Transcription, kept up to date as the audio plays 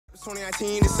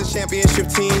2019, it's a championship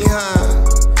team, huh?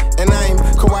 And I'm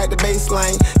quiet the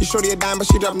baseline. You shorty a dime, but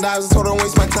she dropping dimes. I told her don't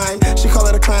waste my time. She call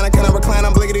it a decline, I cannot recline.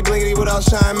 I'm bliggity bliggity without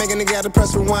shine. Make a nigga have to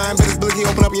press rewind, but it's blicky,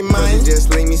 open up your mind. Just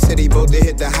leave me city, both to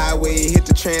hit the highway, hit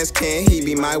the trans can. He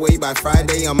be my way by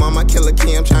Friday. I'm on my killer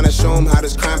cam, trying to show him how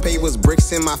this crime pay. Was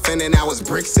bricks in my fender, now it's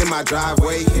bricks in my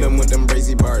driveway. Hit him with them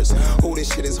brazy bars. Oh,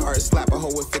 this shit is hard. Slap a hoe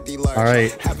with 50 large. All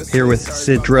right, here with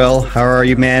Sydrell. How are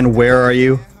you, man? Where are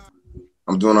you?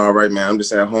 I'm doing all right, man. I'm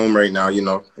just at home right now, you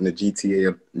know, in the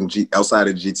GTA, outside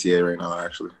of GTA right now,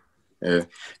 actually. Yeah.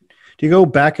 Do you go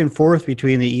back and forth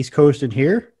between the East Coast and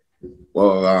here?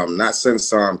 Well, not since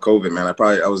COVID, man.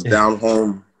 I was down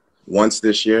home once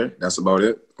this year. That's about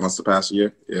it. Once the past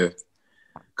year, yeah.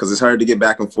 Because it's hard to get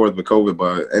back and forth with COVID,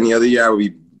 but any other year I would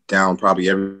be down probably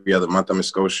every other month. I'm in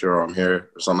Scotia or I'm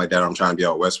here or something like that. I'm trying to be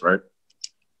out west, right?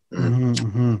 Mm-hmm,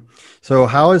 mm-hmm. So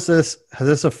how has this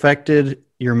affected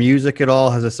your music at all?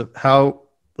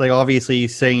 Like obviously you're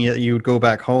saying that you would go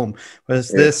back home, but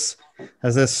has this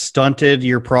stunted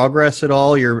your progress at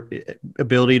all, your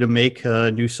ability to make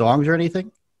new songs or anything?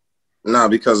 No,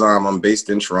 because I'm based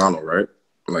in Toronto, right?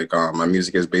 Like my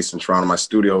music is based in Toronto. My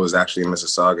studio is actually in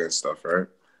Mississauga and stuff, right?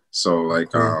 So like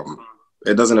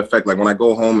it doesn't affect, like when I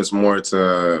go home, it's more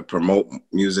to promote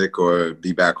music or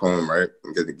be back home, right?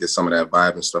 And get some of that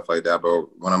vibe and stuff like that.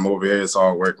 But when I'm over here, it's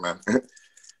all work, man.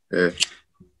 Yeah.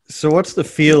 So what's the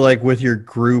feel like with your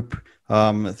group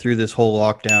through this whole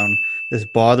lockdown? Is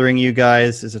it bothering you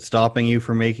guys? Is it stopping you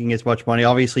from making as much money?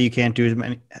 Obviously, you can't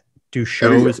do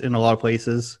shows in a lot of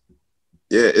places.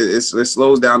 Yeah, it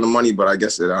slows down the money, but I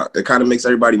guess it kind of makes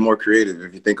everybody more creative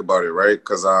if you think about it, right?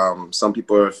 Because some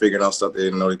people are figuring out stuff they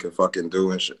didn't know they could fucking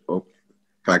do and shit. Oh,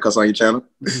 can I cuss on your channel?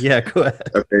 Yeah, go ahead.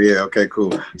 Okay, yeah, okay,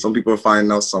 cool. Some people are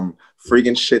finding out some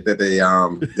freaking shit that they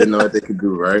didn't know that they could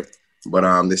do, right? But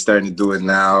they're starting to do it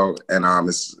now, and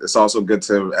it's also good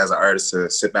to, as an artist, to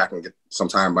sit back and get some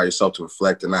time by yourself to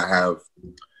reflect and not have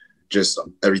just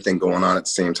everything going on at the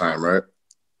same time, right?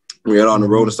 When you're on the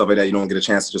road and stuff like that, you don't get a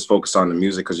chance to just focus on the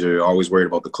music because you're always worried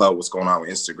about the clout, what's going on with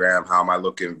Instagram, how am I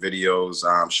looking, videos,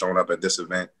 showing up at this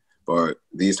event. But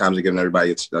these times are giving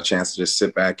everybody a chance to just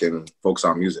sit back and focus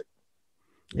on music.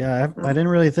 Yeah, I didn't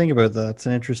really think about that. It's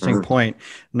an interesting point.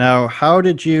 Now, how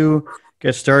did you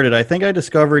get started? I think I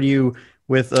discovered you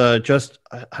with I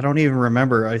don't even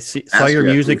remember. I saw your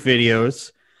music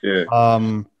videos. Yeah.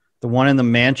 The one in the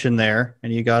mansion there,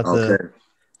 and you got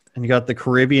the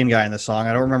Caribbean guy in the song.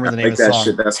 I don't remember the name of the song.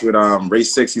 Shit. That's with Ray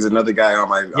 6. He's another guy on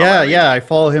my I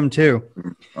follow him too.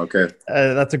 Okay.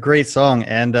 That's a great song,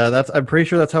 and I'm pretty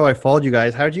sure that's how I followed you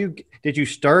guys. Did you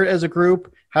start as a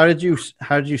group? How did you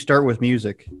start with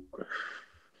music?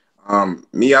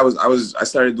 I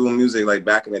started doing music like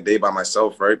back in the day by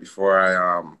myself, right before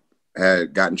I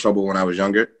had got in trouble when I was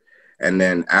younger, and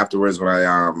then afterwards when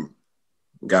I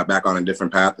got back on a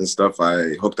different path and stuff,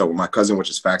 I hooked up with my cousin, which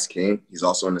is Fax King. He's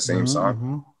also in the same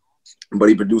song, but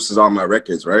he produces all my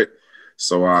records, right?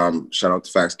 So shout out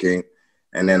to Fax King.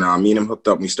 And then me and him hooked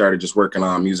up and we started just working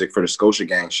on music for the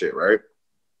ScotiaGang shit, right?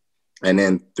 And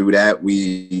then through that,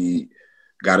 we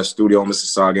got a studio in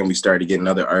Mississauga and we started getting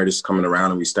other artists coming around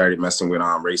and we started messing with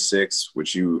Ray 6,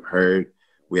 which you heard.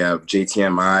 We have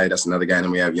JTMI, that's another guy, and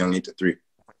then we have Young 8-3.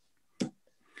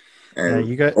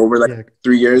 And over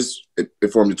 3 years,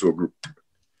 it formed into a group.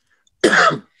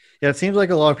 Yeah, it seems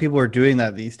like a lot of people are doing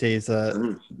that these days,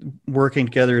 working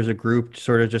together as a group,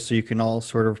 sort of just so you can all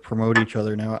sort of promote each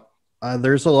other. Now,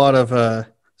 there's a lot of,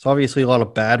 it's obviously a lot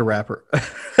of bad rapper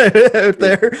out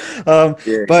there.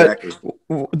 But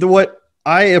what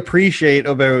I appreciate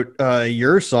about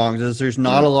your songs is there's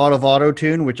not a lot of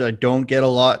auto-tune, which I don't get a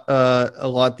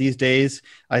lot these days.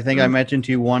 I think I mentioned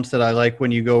to you once that I like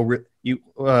when you go,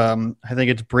 I think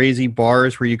it's brazy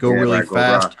bars where you go really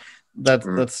fast.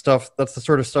 That's stuff. That's the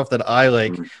sort of stuff that I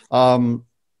like.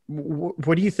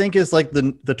 What do you think is like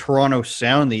the Toronto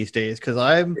sound these days? Because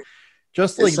I'm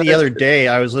just like the other day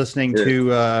I was listening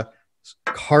to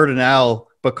Cardinal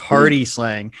Bacardi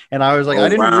slang, and I was like,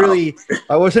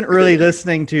 I wasn't really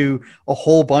listening to a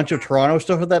whole bunch of Toronto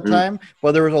stuff at that time,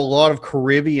 but there was a lot of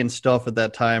Caribbean stuff at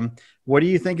that time. What do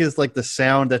you think is like the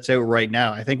sound that's out right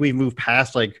now? I think we've moved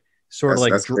past like sort of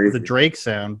like the Drake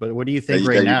sound, but what do you think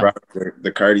right now?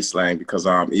 The Cardi slang, because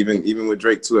even with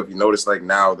Drake too, if you notice, like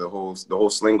now the whole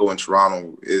slingo in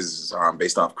Toronto is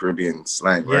based off Caribbean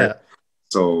slang, right? Yeah.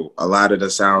 So a lot of the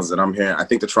sounds that I'm hearing, I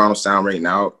think the Toronto sound right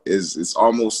now is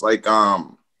almost like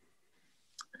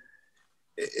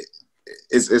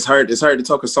it's hard to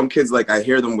talk, because some kids, like I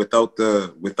hear them without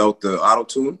the auto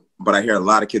tune, but I hear a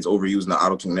lot of kids overusing the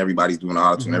auto tune. Everybody's doing the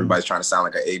auto tune. Everybody's trying to sound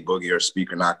like an A Boogie or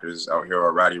Speaker Knockers out here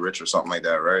or Roddy Ricch or something like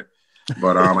that, right?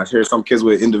 But I hear some kids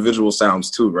with individual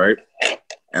sounds too, right?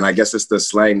 And I guess it's the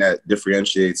slang that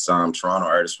differentiates Toronto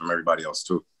artists from everybody else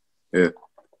too. Yeah.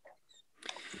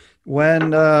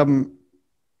 When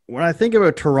I think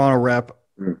about Toronto rap,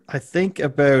 I think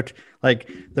about like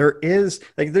there's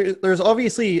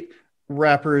obviously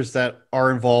rappers that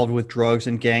are involved with drugs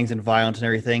and gangs and violence and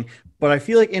everything, but I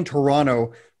feel like in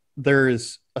Toronto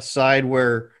there's a side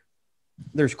where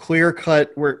there's clear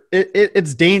cut where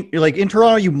it's like in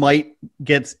Toronto you might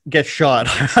get shot.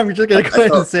 I'm just gonna go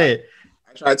ahead and say it.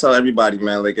 I try to tell everybody,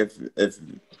 man, like if it's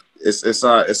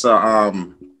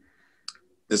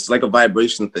like a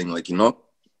vibration thing, like, you know,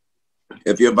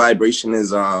 if your vibration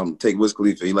is take Wiz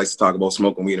Khalifa, he likes to talk about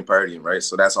smoking weed and partying, right?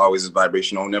 So that's always his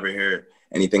vibration. I'll never hear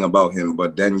anything about him.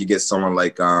 But then you get someone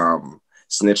like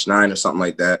Snitch 9 or something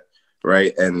like that,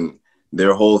 right? And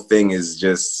their whole thing is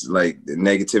just like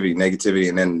negativity,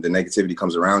 and then the negativity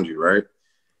comes around you, right?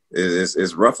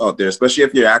 It's rough out there, especially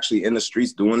if you're actually in the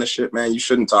streets doing the shit, man. You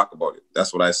shouldn't talk about it.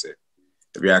 That's what I say.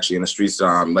 If you're actually in the streets,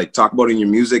 like talk about it in your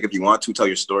music if you want to, tell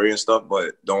your story and stuff,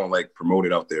 but don't like promote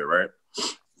it out there, right?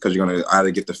 Because you're gonna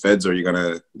either get the feds or you're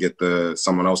gonna get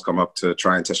someone else come up to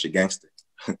try and test your gangster.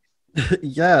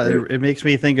 Yeah, it makes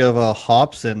me think of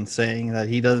Hobson saying that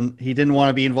he didn't want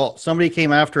to be involved. Somebody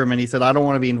came after him and he said, "I don't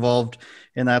want to be involved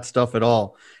in that stuff at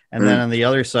all." And then on the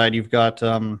other side, you've got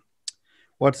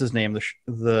what's his name,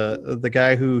 the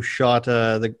guy who shot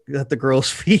at the girl's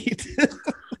feet.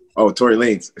 Oh, Tory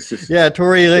Lanez. Yeah,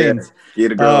 Tory Lanez. Yeah, he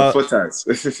had a girl foot ties.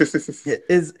 Is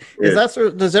that sort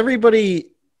of, does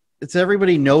everybody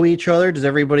know each other? Does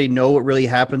everybody know what really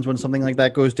happens when something like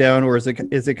that goes down? Or is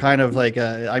it kind of like,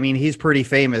 I mean, he's pretty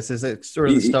famous. Is it sort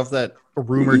of the stuff that a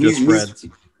rumor just spreads?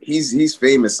 He's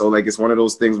famous. So like, it's one of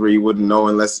those things where you wouldn't know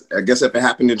unless, I guess if it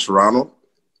happened in Toronto,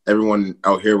 everyone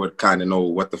out here would kind of know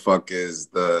what the fuck is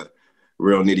the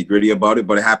real nitty gritty about it.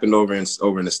 But it happened over in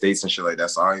the States and shit like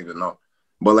that. So I don't even know.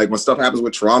 But like when stuff happens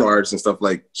with Toronto artists and stuff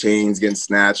like chains getting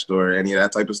snatched or any of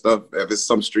that type of stuff, if it's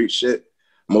some street shit,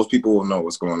 most people will know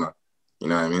what's going on. You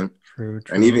know what I mean? True.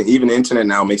 And even the internet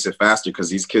now makes it faster because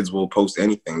these kids will post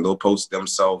anything. They'll post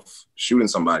themselves shooting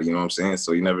somebody. You know what I'm saying?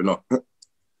 So you never know.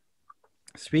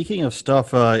 Speaking of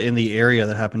stuff in the area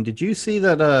that happened, did you see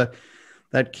that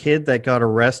that kid that got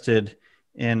arrested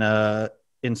in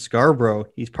Scarborough?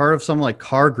 He's part of some like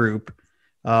car group,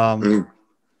 and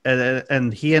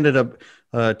he ended up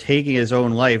taking his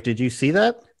own life. Did you see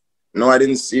that? No, I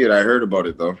didn't see it. I heard about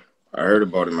it though. I heard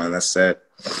about it, man. That's sad.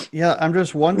 Yeah, I'm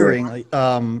just wondering,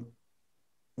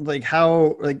 like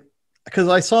how, like, because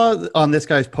I saw on this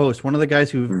guy's post, one of the guys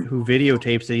who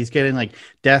videotapes it, he's getting like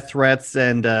death threats,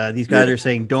 and these guys are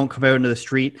saying, "Don't come out into the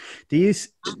street." Is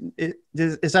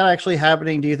that actually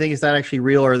happening? Do you think is that actually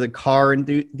real, or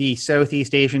the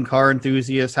Southeast Asian car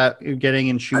enthusiasts getting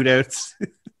in shootouts?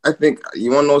 I think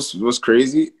you want to know what's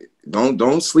crazy.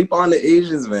 Don't sleep on the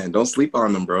Asians, man. Don't sleep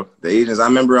on them, bro. The Asians. I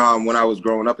remember when I was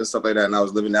growing up and stuff like that, and I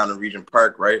was living down in Regent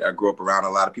Park, right? I grew up around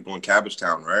a lot of people in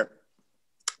Cabbagetown, right?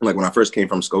 Like when I first came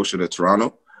from Scotia to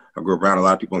Toronto, I grew up around a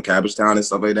lot of people in Cabbagetown and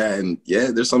stuff like that. And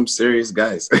yeah, there's some serious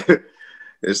guys.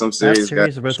 There's some serious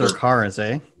guys about their cars,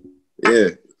 eh? Yeah.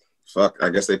 Fuck. I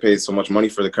guess they paid so much money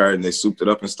for the car and they souped it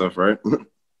up and stuff, right?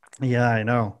 Yeah, I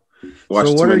know.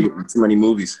 Watched too many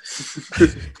movies.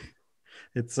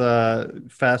 It's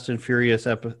Fast and Furious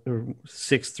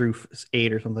 6 through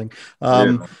 8 or something.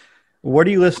 What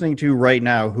are you listening to right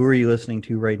now? Who are you listening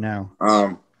to right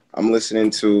now? I'm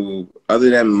listening to, other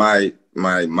than my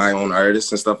own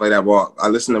artists and stuff like that. Well, I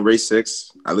listen to Ray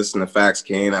 6. I listen to Fax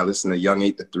Kane. I listen to Young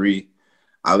 8 to 3.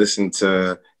 I listen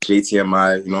to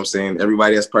JTMI. You know what I'm saying?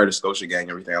 Everybody that's part of ScotiaGang,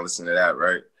 everything. I listen to that,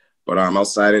 right? But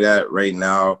outside of that, right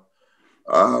now,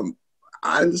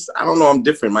 I don't know. I'm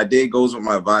different. My day goes with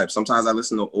my vibe. Sometimes I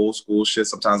listen to old school shit.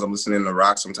 Sometimes I'm listening to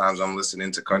rock. Sometimes I'm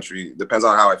listening to country. Depends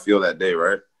on how I feel that day,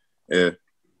 right? Yeah.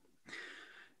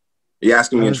 You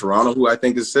asking me in Toronto who I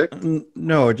think is sick?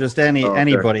 No, just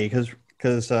anybody,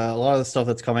 because a lot of the stuff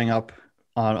that's coming up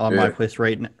on my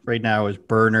playlist right now is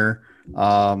Burner,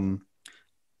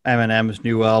 Eminem's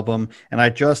new album, and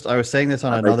I was saying this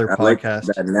on another podcast.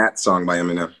 Like that Nat song by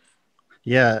Eminem.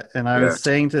 Yeah, and I was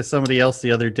saying to somebody else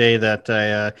the other day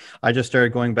that I just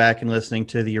started going back and listening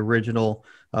to the original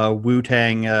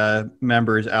Wu-Tang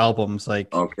members' albums,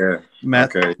 like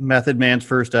Method Man's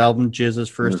first album, Jizz's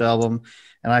first album,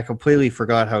 and I completely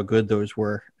forgot how good those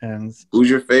were. And who's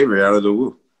your favorite out of the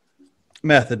Wu?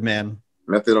 Method Man.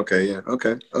 Method, okay.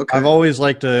 I've always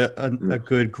liked a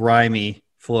good grimy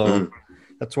flow.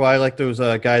 That's why I like those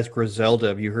guys, Griselda.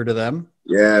 Have you heard of them?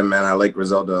 Yeah, man, I like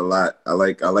Griselda a lot. I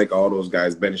like all those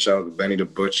guys. Benny Shell, Benny the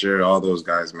Butcher, all those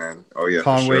guys, man. Oh yeah, for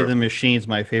Conway sure. the Machine's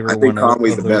my I favorite think one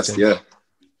Conway's of the those best. guys. Yeah,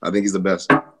 I think he's the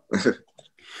best.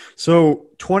 So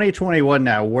 2021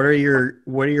 now, what are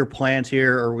your plans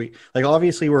here? Are we like,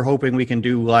 obviously we're hoping we can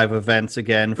do live events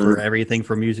again for everything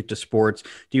from music to sports.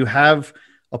 Do you have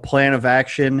a plan of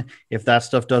action if that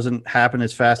stuff doesn't happen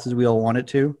as fast as we all want it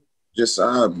to? Just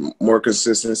more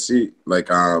consistency.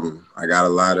 Like I got a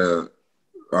lot of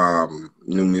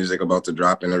new music about to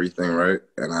drop and everything, right?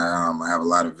 And I have a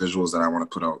lot of visuals that I want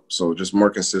to put out. So just more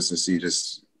consistency,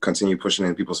 just continue pushing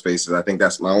in people's faces. I think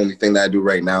that's my only thing that I do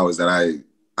right now is that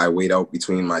I wait out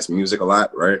between my music a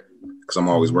lot, right? Because I'm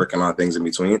always working on things in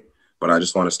between. But I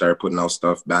just want to start putting out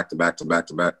stuff back to back to back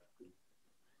to back.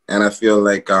 And I feel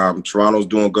like Toronto's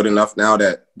doing good enough now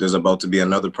that there's about to be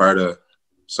another part of,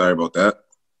 sorry about that.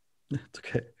 It's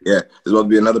okay. Yeah, there's about to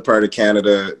be another part of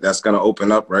Canada that's gonna open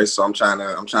up, right? So I'm trying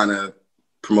to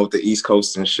promote the East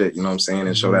Coast and shit, you know what I'm saying,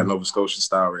 and show that Nova Scotia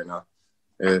style right now.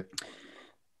 Yeah.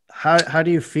 How do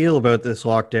you feel about this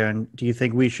lockdown? Do you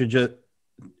think we should just,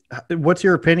 what's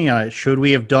your opinion on it? Should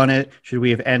we have done it? Should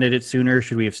we have ended it sooner?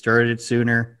 Should we have started it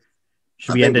sooner?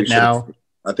 Should we end it now?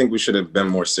 I think we should have been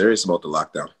more serious about the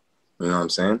lockdown. You know what I'm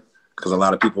saying? Because a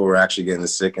lot of people were actually getting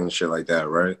sick and shit like that,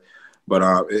 right?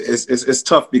 But it's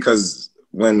tough because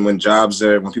when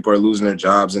people are losing their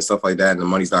jobs and stuff like that, and the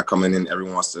money's not coming in,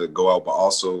 everyone wants to go out. But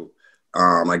also,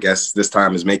 I guess this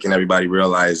time is making everybody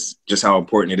realize just how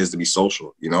important it is to be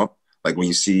social. You know, like when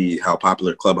you see how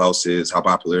popular Clubhouse is, how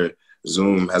popular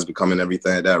Zoom has become and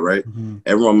everything like that, right?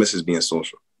 Everyone misses being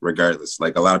social, regardless.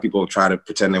 Like a lot of people try to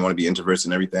pretend they want to be introverts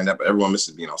and everything like that, but everyone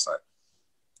misses being outside.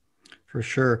 For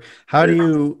sure. How do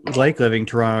you like living in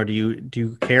Toronto? Do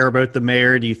you care about the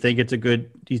mayor? Do you think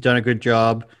he's done a good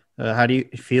job? How do you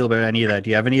feel about any of that? Do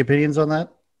you have any opinions on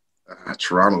that?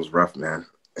 Toronto's rough, man.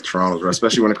 Toronto's rough,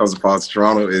 especially when it comes to politics.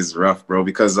 Toronto is rough, bro,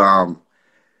 because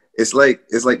it's like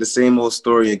the same old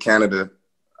story in Canada.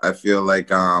 I feel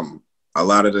like a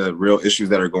lot of the real issues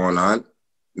that are going on,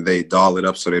 they doll it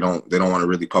up so they don't want to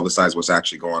really publicize what's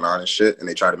actually going on and shit, and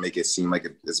they try to make it seem like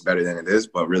it's better than it is,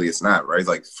 but really it's not, right?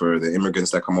 Like for the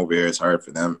immigrants that come over here, it's hard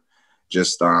for them.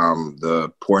 Just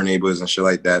the poor neighbors and shit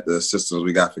like that, the systems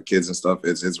we got for kids and stuff,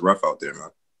 it's rough out there, man.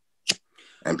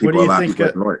 And people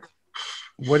ignore it.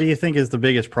 What do you think is the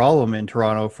biggest problem in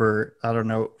Toronto for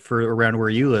around where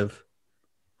you live?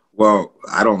 Well,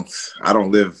 I don't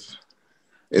live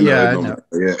in the I know.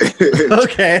 Yeah.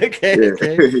 Okay.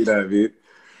 You know what I mean?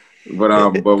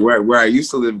 But where I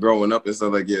used to live growing up and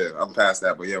stuff, like, yeah, I'm past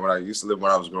that. But yeah, when I used to live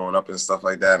when I was growing up and stuff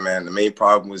like that, man, the main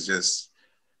problem was just,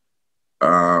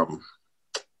 the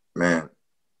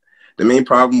main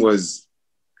problem was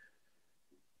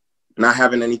not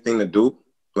having anything to do,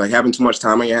 like having too much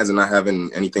time on your hands and not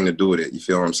having anything to do with it. You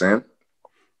feel what I'm saying?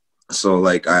 So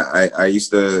like I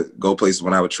used to go places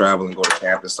when I would travel and go to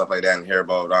camp and stuff like that and hear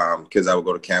about kids I would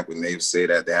go to camp when they would say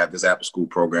that they have this after school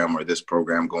program or this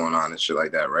program going on and shit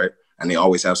like that, right? And they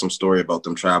always have some story about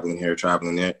them traveling here,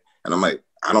 traveling there. And I'm like,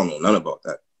 I don't know none about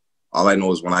that. All I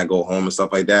know is when I go home and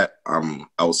stuff like that, I'm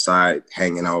outside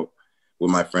hanging out with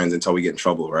my friends until we get in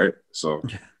trouble, right? So,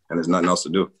 and there's nothing else to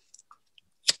do.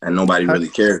 And nobody really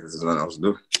cares because there's nothing else to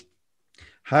do.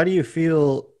 How do you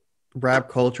feel rap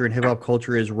culture and hip hop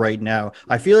culture is right now?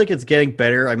 I feel like it's getting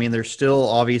better. I mean, there's still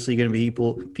obviously going to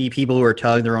be people who are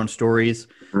telling their own stories,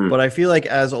 but I feel like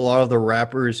as a lot of the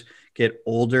rappers get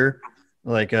older,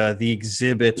 like the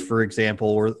Exhibits, for example,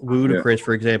 or Ludacris,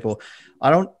 for example, I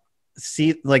don't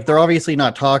see, like, they're obviously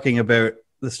not talking about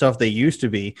the stuff they used to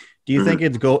be. Do you think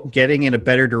it's getting in a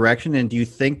better direction? And do you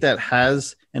think that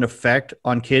has an effect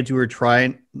on kids who are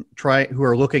who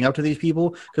are looking up to these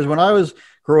people? Because when I was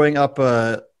growing up,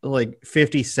 like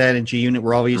 50 Cent and G Unit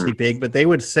were obviously big, but they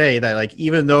would say that, like,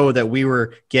 even though that we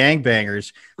were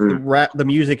gangbangers, the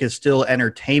music is still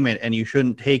entertainment, and you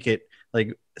shouldn't take it,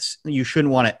 like, you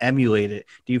shouldn't want to emulate it.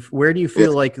 Where do you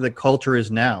feel like the culture is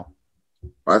now?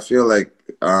 I feel like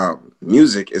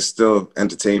music is still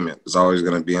entertainment. It's always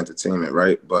going to be entertainment,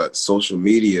 right? But social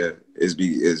media is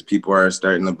people are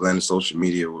starting to blend social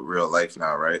media with real life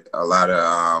now, right? A lot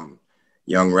of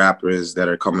young rappers that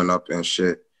are coming up and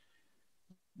shit,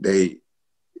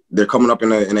 they're coming up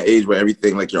in an age where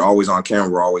everything, like, you're always on camera.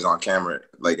 We're always on camera.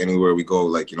 Like, anywhere we go,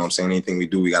 like, you know what I'm saying? Anything we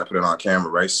do, we got to put it on camera,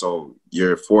 right? So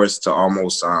you're forced to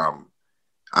almost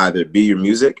either be your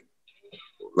music.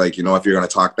 Like, you know, if you're going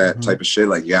to talk that type of shit,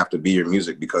 like, you have to be your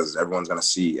music because everyone's going to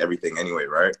see everything anyway,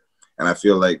 right? And I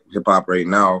feel like hip hop right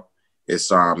now, it's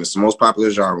the most popular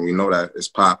genre. We know that it's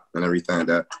pop and everything like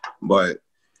that. But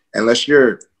unless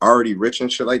you're already rich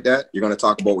and shit like that, you're gonna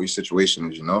talk about what your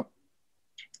situation is, you know.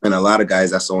 And a lot of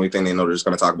guys, that's the only thing they know. They're just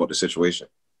gonna talk about the situation,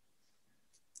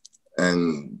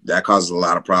 and that causes a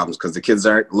lot of problems because the kids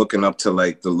aren't looking up to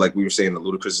like we were saying, the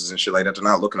Ludacris's and shit like that. They're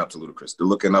not looking up to Ludacris. They're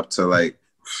looking up to like,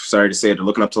 sorry to say it, they're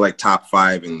looking up to like top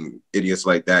 5 and idiots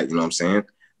like that. You know what I'm saying?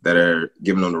 That are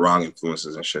giving them the wrong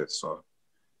influences and shit. So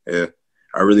yeah,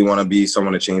 I really want to be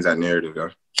someone to change that narrative,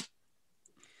 though.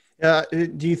 Yeah.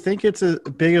 Do you think it's a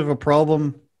big of a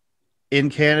problem in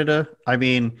Canada? I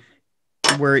mean,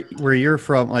 where you're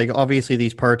from, like obviously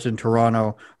these parts in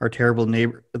Toronto are terrible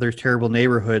there's terrible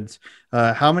neighborhoods.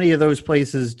 How many of those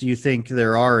places do you think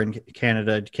there are in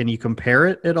Canada? Can you compare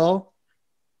it at all?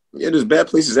 Yeah, there's bad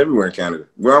places everywhere in Canada.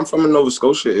 Where I'm from in Nova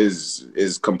Scotia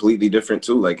is completely different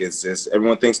too. Like it's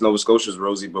everyone thinks Nova Scotia is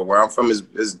rosy, but where I'm from is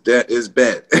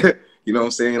bad. You know what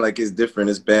I'm saying? Like it's different,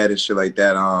 it's bad and shit like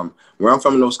that. Where I'm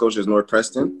from in Nova Scotia is North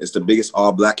Preston. It's the biggest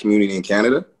all black community in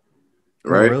Canada.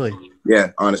 Right? Oh, really?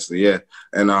 Yeah, honestly, yeah.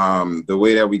 And the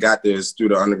way that we got there is through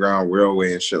the Underground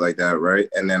Railway and shit like that, right?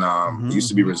 And then it used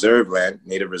to be reserve land,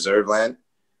 native reserve land,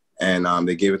 and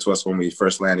they gave it to us when we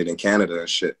first landed in Canada and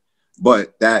shit.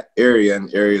 But that area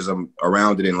and areas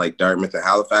around it in like Dartmouth and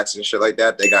Halifax and shit like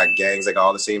that, they got gangs, they got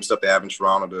all the same stuff they have in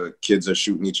Toronto. The kids are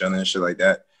shooting each other and shit like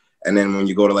that. And then when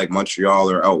you go to like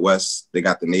Montreal or out west, they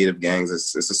got the native gangs.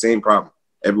 It's the same problem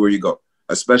everywhere you go.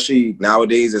 Especially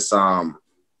nowadays,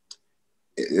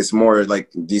 it's more like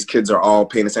these kids are all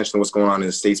paying attention to what's going on in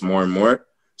the States more and more.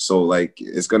 So like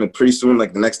it's going to pretty soon,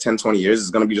 like the next 10, 20 years,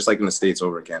 it's going to be just like in the States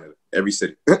over in Canada. Every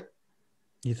city.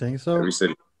 You think so?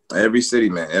 Every city,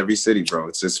 man. Every city, bro.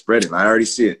 It's just spreading. I already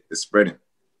see it. It's spreading.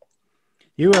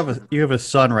 You have a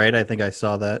son, right? I think I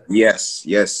saw that. Yes,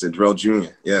 Sydrell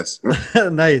Jr. Yes.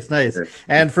 Nice. Yeah.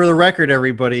 And for the record,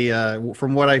 everybody,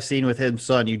 from what I've seen with his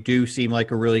son, you do seem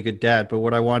like a really good dad. But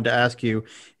what I wanted to ask you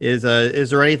is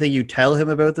there anything you tell him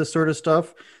about this sort of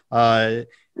stuff?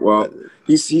 Well,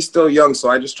 he's still young, so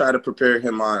I just try to prepare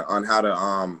him on how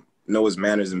to know his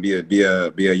manners and be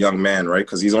a young man, right?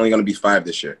 Because he's only going to be 5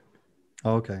 this year.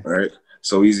 Okay. Right.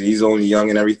 So he's only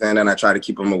young and everything, and I try to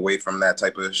keep him away from that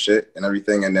type of shit and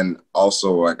everything. And then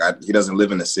also, like, he doesn't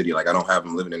live in the city. Like, I don't have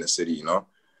him living in the city, you know,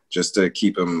 just to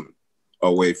keep him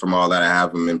away from all that. I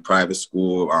have him in private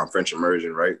school, French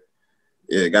immersion, right?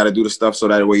 Yeah, got to do the stuff so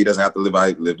that way he doesn't have to live how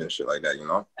he lived and shit like that, you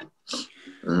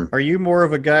know. Are you more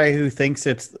of a guy who thinks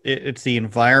it's the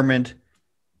environment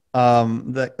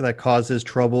that causes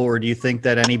trouble, or do you think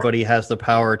that anybody has the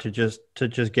power to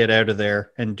just get out of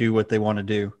there and do what they want to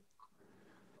do?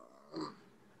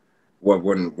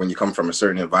 When you come from a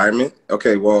certain environment,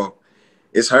 okay, well,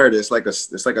 it's hard. It's like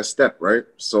a step, right?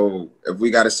 So if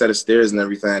we got a set of stairs and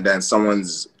everything, and then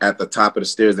someone's at the top of the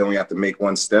stairs, then we have to make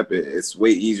one step. It's way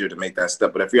easier to make that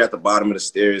step. But if you're at the bottom of the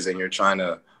stairs and you're trying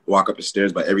to walk up the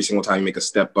stairs, but every single time you make a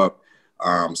step up,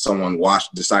 someone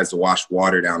decides to wash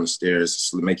water down the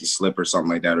stairs, make you slip or something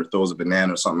like that, or throws a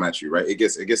banana or something at you, right? It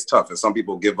gets tough, and some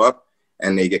people give up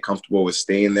and they get comfortable with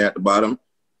staying there at the bottom,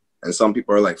 and some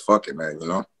people are like, "Fuck it, man," you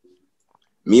know.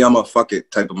 Me, I'm a fuck it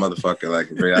type of motherfucker.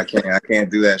 Like, bro, I can't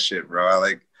do that shit, bro.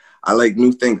 I like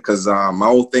new things because my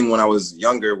whole thing when I was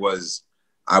younger was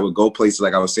I would go places,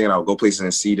 like I was saying, I would go places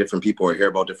and see different people or hear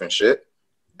about different shit,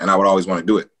 and I would always want to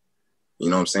do it.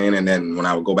 You know what I'm saying? And then when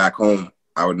I would go back home,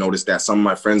 I would notice that some of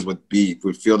my friends would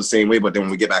feel the same way, but then when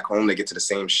we get back home, they get to the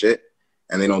same shit,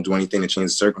 and they don't do anything to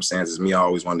change the circumstances. Me, I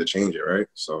always wanted to change it, right?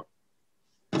 So,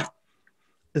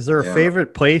 is there a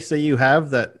favorite place that you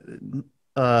have that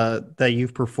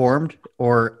you've performed,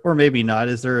 or maybe not?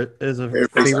 Is a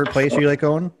favorite place you like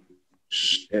going?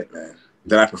 Shit, man.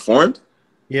 That I performed?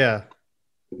 Yeah.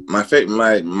 My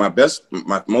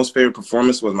most favorite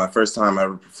performance was my first time I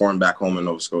ever performed back home in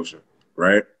Nova Scotia,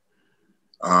 right?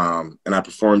 And I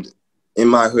performed in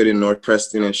my hood in North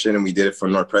Preston and shit, and we did it for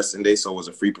North Preston Day, so it was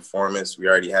a free performance. We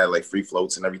already had like free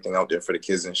floats and everything out there for the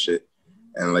kids and shit.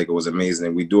 And like, it was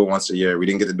amazing. We do it once a year. We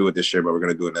didn't get to do it this year, but we're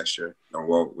going to do it next year. No,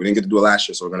 well, we didn't get to do it last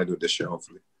year, so we're going to do it this year,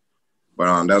 hopefully.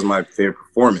 But that was my favorite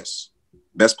performance.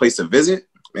 Best place to visit?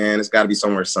 Man, it's got to be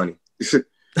somewhere sunny.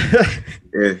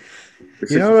 Yeah.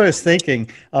 You know what I was thinking?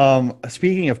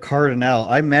 Speaking of Cardinal,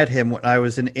 I met him when I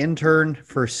was an intern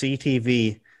for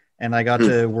CTV, and I got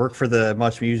to work for the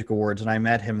Much Music Awards, and I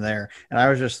met him there. And I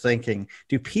was just thinking,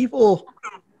 do people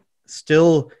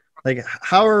still... like,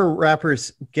 how are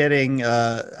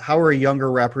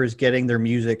younger rappers getting their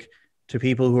music to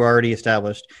people who are already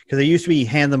established? Because it used to be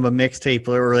hand them a mixtape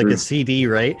or like a CD,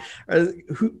 right?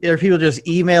 Are people just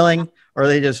emailing, or are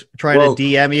they just trying to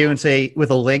DM you and say with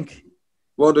a link?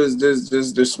 Well,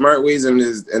 there's smart ways and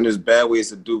there's bad ways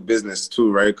to do business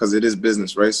too, right? Because it is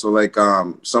business, right? So like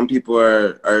some people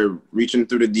are reaching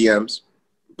through the DMs,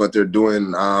 but they're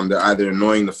either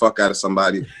annoying the fuck out of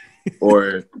somebody,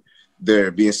 or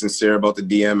they're being sincere about the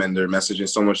DM and they're messaging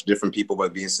so much different people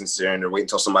but being sincere, and they're waiting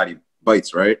until somebody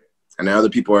bites, right? And then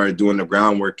other people are doing the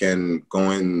groundwork and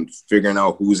figuring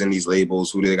out who's in these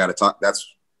labels, who they got to talk.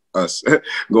 That's us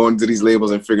going to these labels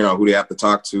and figuring out who they have to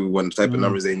talk to, what type of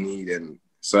numbers they need, and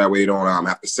so that way you don't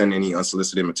have to send any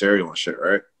unsolicited material and shit,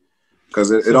 right?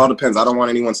 Because it all depends. I don't want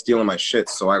anyone stealing my shit,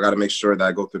 so I got to make sure that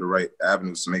I go through the right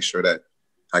avenues to make sure that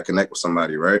I connect with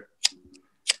somebody, right?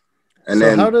 And so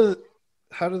then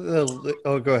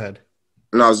go ahead.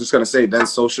 No, I was just gonna say, then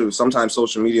sometimes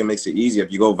social media makes it easy.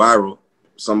 If you go viral,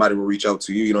 somebody will reach out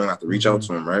to you. You don't have to reach out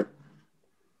to them, right?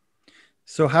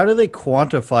 So how do they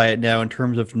quantify it now in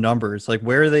terms of numbers? Like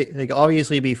where are they, like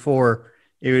obviously before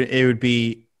it would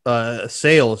be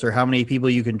sales or how many people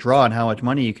you can draw and how much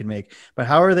money you can make. But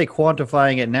how are they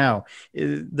quantifying it now?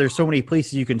 There's so many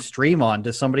places you can stream on.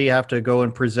 Does somebody have to go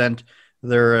and present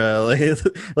their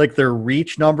like their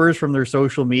reach numbers from their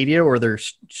social media or their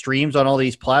streams on all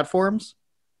these platforms?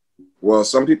 Well,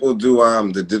 some people do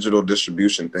the digital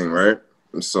distribution thing, right?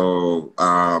 And so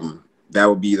that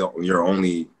would be your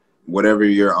only, whatever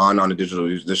you're on the digital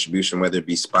distribution, whether it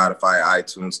be Spotify,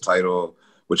 iTunes, Tidal,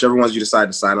 whichever ones you decide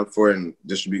to sign up for and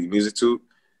distribute your music to,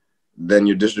 then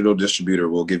your digital distributor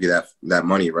will give you that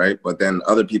money, right? But then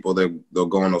other people, they'll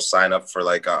go and they'll sign up for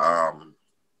like a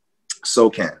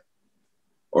SoCan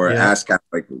or ASCAP,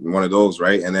 like one of those,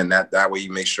 right? And then that way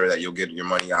you make sure that you'll get your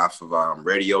money off of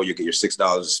radio. You get your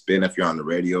 $6 a spin if you're on the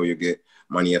radio. You get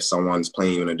money if someone's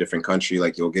playing you in a different country,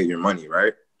 like you'll get your money,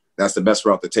 right? That's the best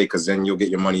route to take, because then you'll get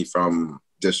your money from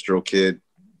DistroKid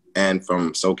and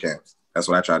from SoCan. That's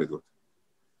what I try to do.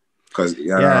 Because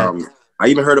I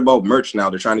even heard about merch now.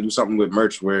 They're trying to do something with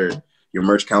merch where your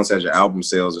merch counts as your album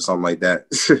sales or something like that.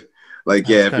 Like,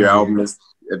 if your album is,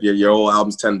 if your whole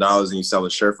album's $10 and you sell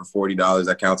a shirt for $40,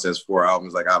 that counts as 4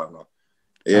 albums. Like, I don't know.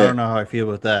 Yeah. I don't know how I feel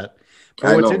about that.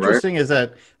 But what's interesting is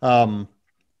that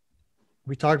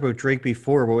we talked about Drake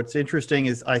before, but what's interesting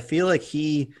is I feel like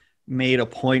he made a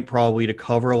point probably to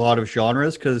cover a lot of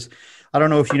genres, because I don't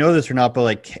know if you know this or not, but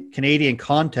like Canadian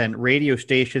content, radio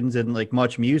stations and like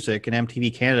Much Music and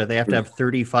MTV Canada, they have to have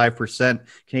 35%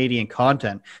 Canadian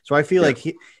content. So I feel like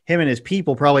him and his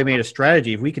people probably made a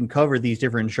strategy. If we can cover these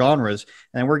different genres,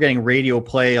 and we're getting radio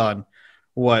play on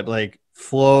like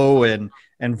Flow and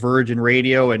Virgin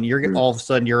Radio, and you're all of a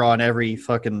sudden you're on every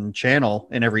fucking channel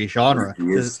in every genre.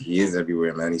 He is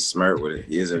everywhere, man. He's smart with it.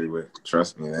 He is everywhere.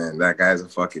 Trust me, man. That guy's a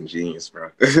fucking genius,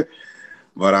 bro.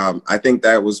 But I think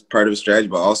that was part of the strategy,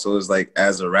 but also is like,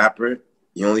 as a rapper,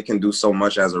 you only can do so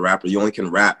much as a rapper. You only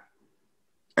can rap,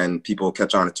 and people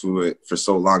catch on to it for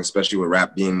so long, especially with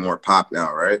rap being more pop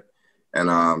now, right?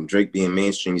 And Drake being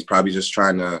mainstream, he's probably just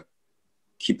trying to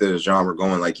keep the genre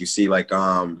going. Like, you see, like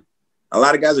a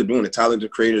lot of guys are doing it.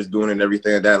 Talented creators doing it and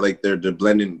everything like that. Like, they're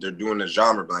blending, they're doing the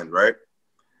genre blend, right?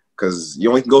 Because you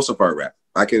only can go so far rap.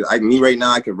 Me right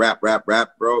now, I could rap,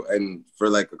 bro. And for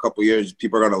like a couple years,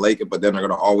 people are going to like it, but then they're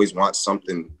going to always want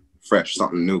something fresh,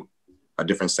 something new, a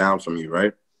different sound from you,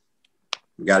 right?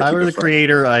 You got to keep it fresh.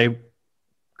 Creator, I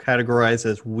categorize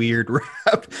as weird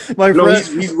rap.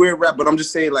 He's weird rap, but I'm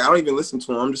just saying, like, I don't even listen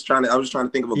to him. I was trying to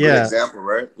think of a good example,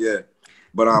 right? Yeah.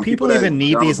 But people even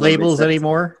need these labels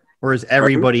anymore, or is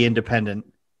everybody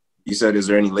independent? You said, is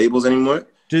there any labels anymore?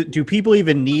 Do people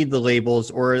even need the labels,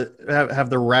 or have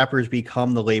the rappers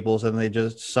become the labels and they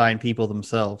just sign people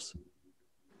themselves?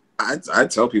 I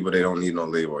tell people they don't need no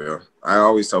label, yo. I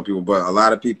always tell people, but a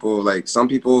lot of people, like, some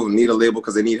people need a label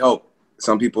because they need help.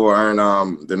 Some people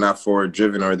aren't, they're not forward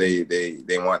driven, or they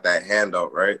want that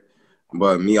handout, right?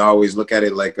 But me, I always look at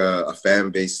it like a fan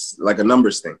base, like a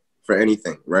numbers thing for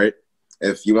anything, right?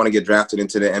 If you want to get drafted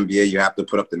into the NBA, you have to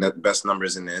put up the best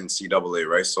numbers in the NCAA,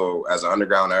 right? So as an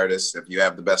underground artist, if you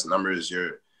have the best numbers,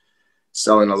 you're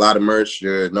selling a lot of merch,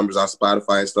 your numbers on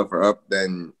Spotify and stuff are up,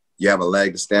 then you have a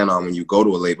leg to stand on when you go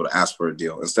to a label to ask for a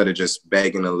deal, instead of just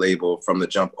begging a label from the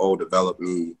jump, develop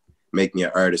me, make me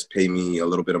an artist, pay me a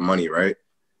little bit of money, right?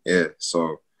 Yeah,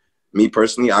 so me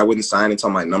personally, I wouldn't sign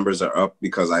until my numbers are up,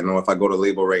 because I know if I go to a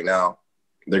label right now,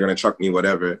 they're going to truck me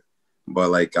whatever. But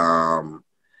like,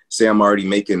 say I'm already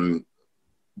making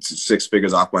 6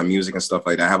 figures off my music and stuff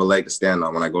like that, I have a leg to stand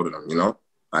on when I go to them, you know?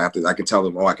 I can tell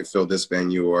them, I can fill this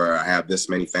venue, or I have this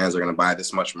many fans are going to buy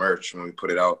this much merch when we put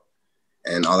it out,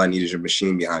 and all I need is your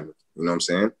machine behind me. You know what I'm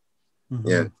saying? Mm-hmm.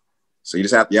 Yeah. So you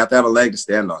have to have a leg to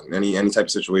stand on in any type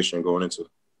of situation you're going into,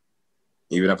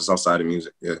 even if it's outside of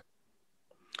music. Yeah.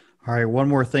 All right, one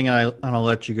more thing, and I'll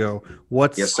let you go.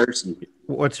 Yes, sir.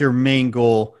 What's your main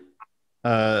goal?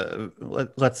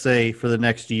 Let's say for the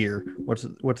next year. What's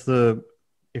the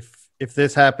if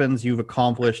this happens, you've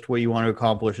accomplished what you want to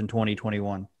accomplish in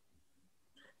 2021.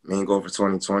 Main goal for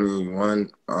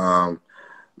 2021. My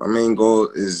main goal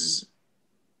is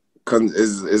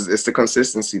the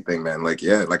consistency thing, man. Like,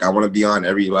 yeah, like I want to be on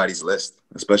everybody's list,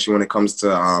 especially when it comes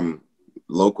to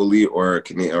locally or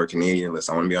Canadian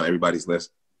list. I want to be on everybody's list,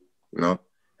 you know.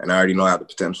 And I already know I have the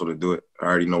potential to do it. I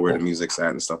already know where the music's at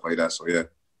and stuff like that. So yeah.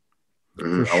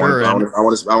 For sure. I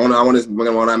want to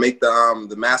when I make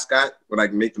the mascot, when I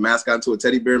make the mascot into a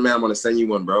teddy bear, man, I'm gonna send you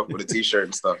one, bro, with a t-shirt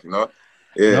and stuff, you know.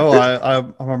 Yeah. No,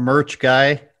 I'm a merch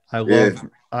guy. I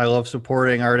love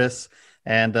supporting artists,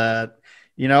 and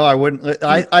you know,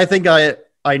 I think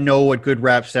I know what good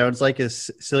rap sounds like.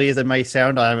 As silly as it may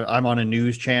sound, I'm on a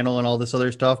news channel and all this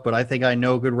other stuff, but I think I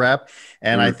know good rap,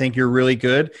 and I think you're really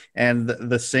good. And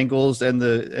the singles and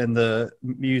the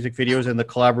music videos and the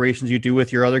collaborations you do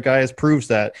with your other guys proves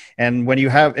that. And when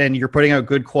you're putting out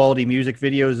good quality music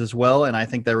videos as well, and I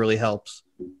think that really helps.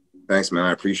 Thanks, man.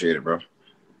 I appreciate it, bro.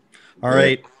 All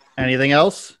right. Anything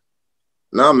else?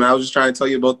 No, man. I was just trying to tell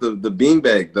you about the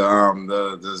beanbag,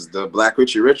 the Black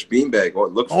Richie Rich beanbag.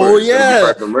 Look for it. Oh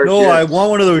yeah. No, I want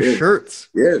one of those shirts.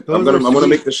 Yeah, I'm gonna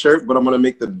make the shirt, but I'm gonna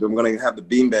have the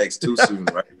beanbags too soon,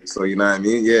 right? So you know what I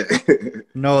mean? Yeah.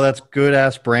 No, that's good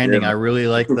ass branding. I really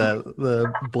like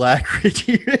the Black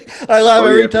Richie. I laugh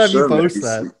every time you post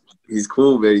that. He's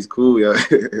cool, man. He's cool, yeah.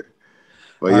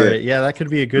 But All right, yeah, that could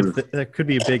be a good. That could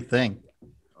be a big thing.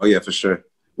 Oh yeah, for sure.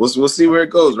 We'll see where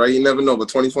it goes, right? You never know. But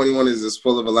 2021 is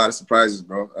full of a lot of surprises,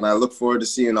 bro. And I look forward to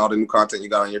seeing all the new content you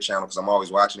got on your channel because I'm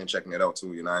always watching and checking it out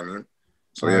too. You know what I mean?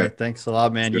 So all right, thanks a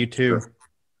lot, man. You too.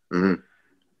 Mm-hmm.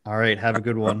 All right, have a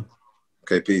good one.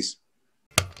 Okay, peace.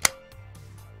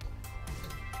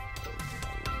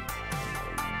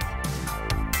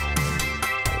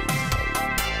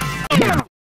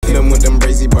 With them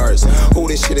brazy bars. Oh,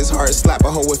 this shit is hard. Slap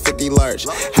a hoe with 50 large.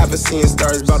 Have a seeing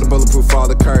stars, about to bulletproof all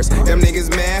the cars. Them niggas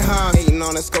mad, huh? Hating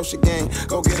on the ScotiaGang.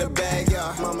 Go get a bag,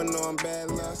 y'all. Mama know I'm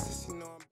bad lost.